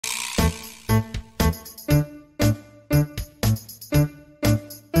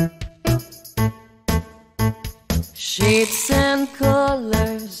shapes and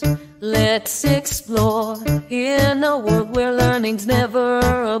colors. Let's explore in a world where learning's never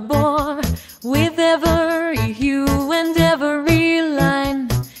a bore. With every hue and every line,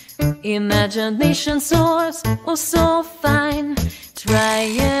 imagination soars, oh so fine.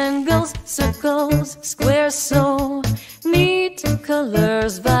 Triangles, circles, squares so neat,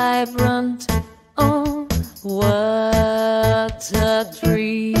 colors vibrant, oh what a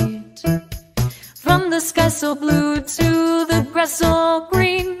treat. From the sky so blue to the grass so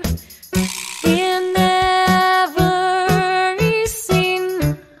green, in every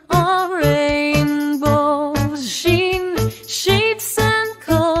scene a rainbow's sheen. Shapes and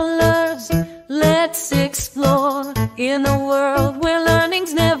colors, let's explore in a world where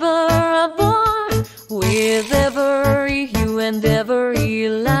learning's never a bore. With every hue and every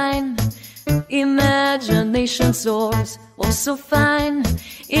line, imagination soars, oh so fine.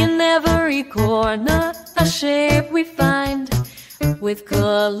 In every corner a shape we find. With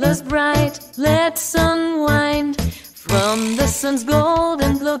colors bright, let's unwind. From the sun's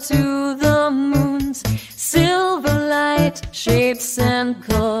golden glow to the moon's silver light, shapes and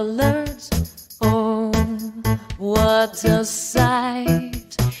colors, oh, what a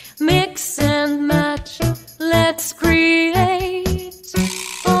sight. Mix and match, let's create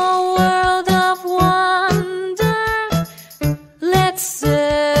a world of wonder. Let's